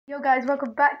Yo guys,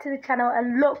 welcome back to the channel,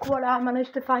 and look what I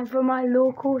managed to find from my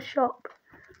local shop.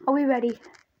 Are we ready?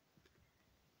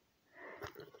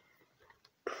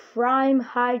 Prime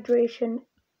Hydration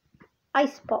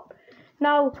Ice Pop.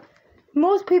 Now,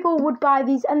 most people would buy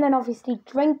these and then obviously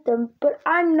drink them, but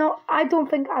I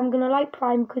don't think I'm gonna like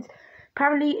Prime because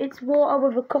apparently it's water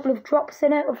with a couple of drops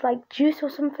in it of like juice or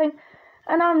something,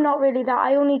 and I'm not really that.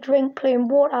 I only drink plain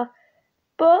water.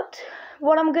 But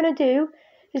what I'm gonna do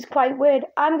is quite weird.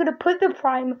 I'm going to put the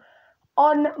Prime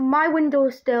on my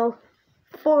windowsill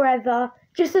forever,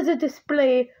 just as a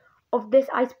display of this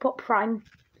Ice Pop Prime.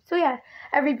 So yeah,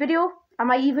 every video I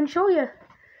might even show you.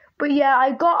 But yeah,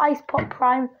 I got Ice Pop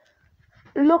Prime.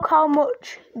 Look how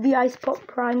much the Ice Pop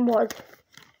Prime was.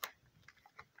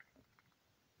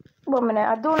 1 minute,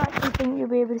 I don't actually think you'll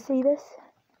be able to see this.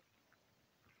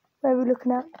 Where are we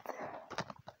looking at?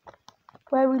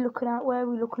 Where are we looking at? Where are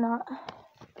we looking at?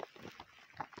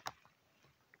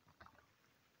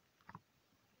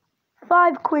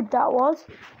 £5 that was.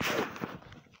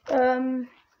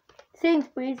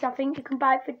 Sainsbury's, I think you can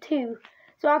buy it for 2.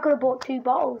 So I could have bought 2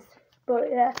 bottles. But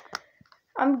yeah,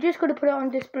 I'm just going to put it on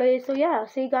display. So yeah, I'll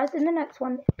see you guys in the next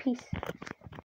one. Peace.